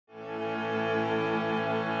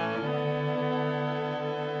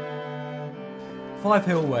Five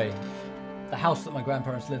Hill Way, the house that my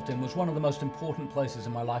grandparents lived in, was one of the most important places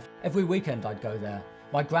in my life. Every weekend I'd go there.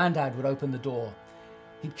 My granddad would open the door.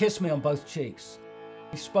 He'd kiss me on both cheeks.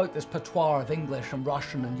 He spoke this patois of English and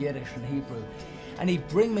Russian and Yiddish and Hebrew. And he'd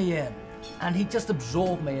bring me in, and he'd just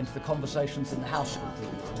absorb me into the conversations in the house.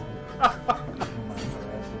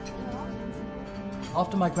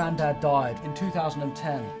 After my granddad died in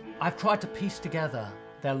 2010, I've tried to piece together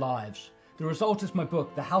their lives. The result is my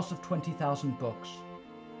book, The House of 20,000 Books.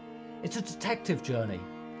 It's a detective journey,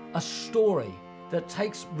 a story that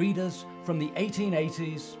takes readers from the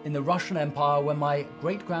 1880s in the Russian Empire, when my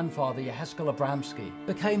great-grandfather, Sasha Abramsky,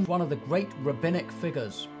 became one of the great rabbinic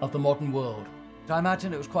figures of the modern world. I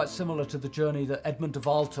imagine it was quite similar to the journey that Edmund de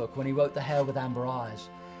Waal took when he wrote The Hare with Amber Eyes.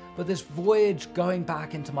 But this voyage going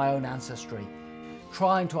back into my own ancestry,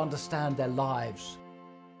 trying to understand their lives.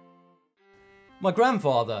 My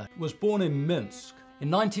grandfather was born in Minsk in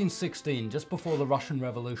 1916, just before the Russian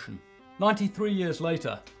Revolution. 93 years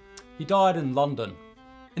later, he died in London.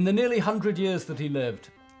 In the nearly 100 years that he lived,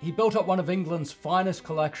 he built up one of England's finest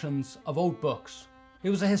collections of old books. He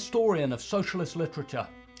was a historian of socialist literature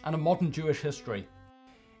and of modern Jewish history.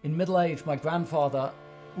 In middle age, my grandfather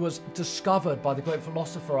was discovered by the great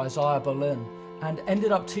philosopher Isaiah Berlin and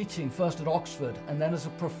ended up teaching first at Oxford and then as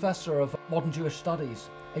a professor of modern Jewish studies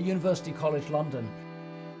at University College London.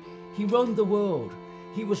 He roamed the world.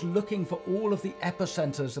 He was looking for all of the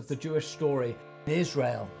epicenters of the Jewish story: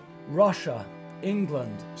 Israel, Russia,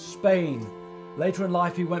 England, Spain. Later in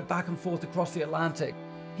life, he went back and forth across the Atlantic.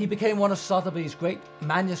 He became one of Sotheby's great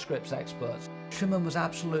manuscripts experts. Shimon was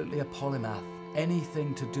absolutely a polymath.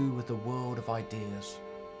 Anything to do with the world of ideas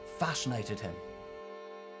fascinated him.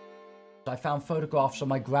 I found photographs of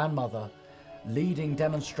my grandmother leading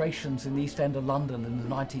demonstrations in the East End of London in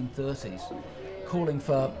the 1930s, calling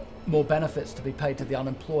for more benefits to be paid to the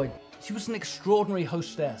unemployed. She was an extraordinary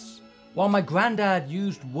hostess. While my granddad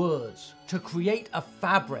used words to create a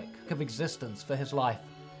fabric of existence for his life,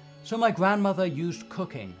 so my grandmother used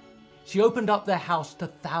cooking. She opened up their house to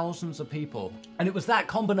thousands of people, and it was that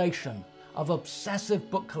combination of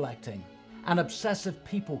obsessive book collecting and obsessive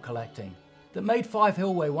people collecting that made Five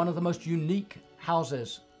Hill Way one of the most unique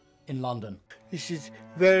houses in London. This is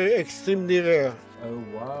very extremely rare. Oh,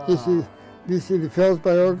 wow. This is the first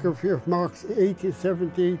biography of Marx,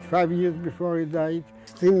 1878, 5 years before he died.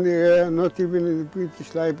 Extremely rare, not even in the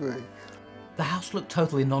British Library. The house looked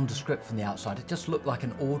totally nondescript from the outside. It just looked like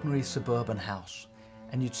an ordinary suburban house.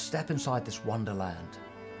 And you'd step inside this wonderland,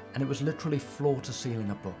 and it was literally floor to ceiling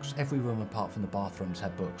of books. Every room apart from the bathrooms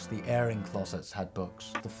had books. The airing closets had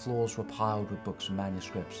books. The floors were piled with books and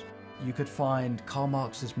manuscripts. You could find Karl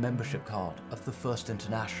Marx's membership card of the First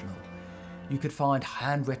International. You could find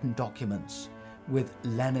handwritten documents with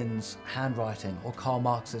Lenin's handwriting or Karl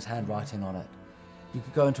Marx's handwriting on it. You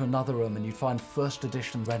could go into another room and you'd find first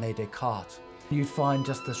edition René Descartes. You'd find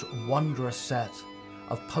just this wondrous set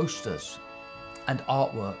of posters and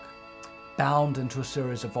artwork bound into a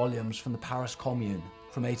series of volumes from the Paris Commune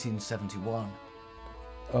from 1871.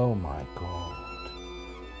 Oh my God,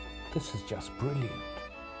 this is just brilliant.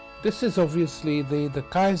 This is obviously the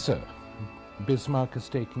Kaiser. Bismarck is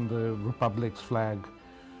taking the Republic's flag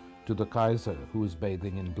to the Kaiser, who is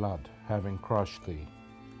bathing in blood, having crushed the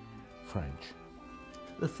French.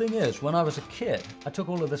 The thing is, when I was a kid, I took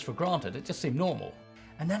all of this for granted. It just seemed normal.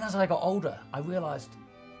 And then as I got older, I realized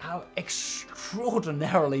how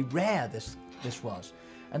extraordinarily rare this was,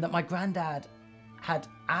 and that my granddad had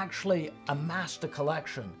actually amassed a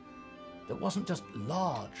collection that wasn't just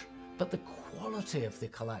large, but the quality of the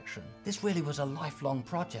collection. This really was a lifelong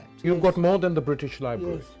project. You've got more than the British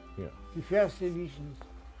Library. Yes, yeah. the first editions.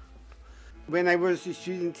 When I was a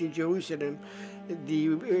student in Jerusalem,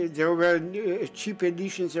 there were cheap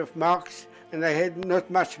editions of Marx, and I had not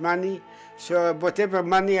much money. So whatever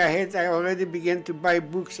money I had, I already began to buy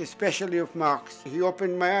books, especially of Marx. He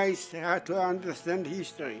opened my eyes to understand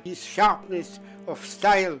history. His sharpness of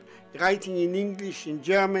style, writing in English, in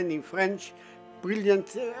German, in French,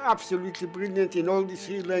 brilliant, absolutely brilliant in all these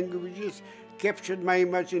three languages, captured my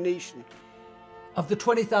imagination. Of the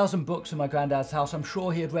 20,000 books in my granddad's house, I'm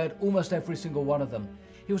sure he had read almost every single one of them.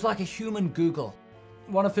 He was like a human Google.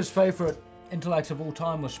 One of his favorite intellects of all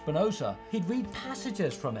time was Spinoza. He'd read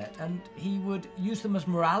passages from it and he would use them as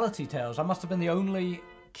morality tales. I must have been the only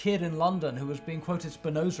kid in London who was being quoted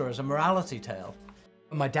Spinoza as a morality tale.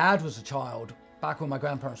 When my dad was a child, back when my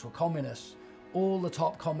grandparents were communists, all the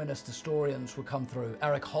top communist historians would come through.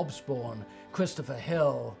 Eric Hobsbawm, Christopher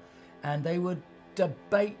Hill, and they would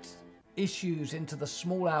debate issues into the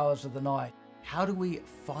small hours of the night. How do we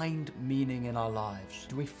find meaning in our lives?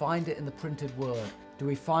 Do we find it in the printed word? Do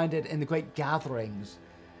we find it in the great gatherings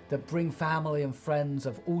that bring family and friends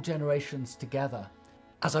of all generations together?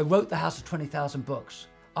 As I wrote The House of 20,000 Books,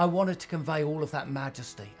 I wanted to convey all of that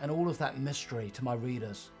majesty and all of that mystery to my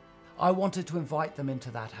readers. I wanted to invite them into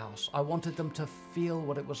that house. I wanted them to feel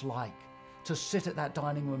what it was like to sit at that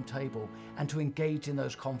dining room table and to engage in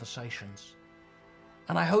those conversations.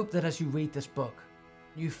 And I hope that as you read this book,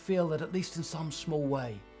 you feel that at least in some small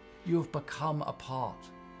way, you have become a part,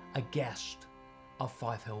 a guest of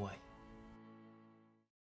Five Hill Way.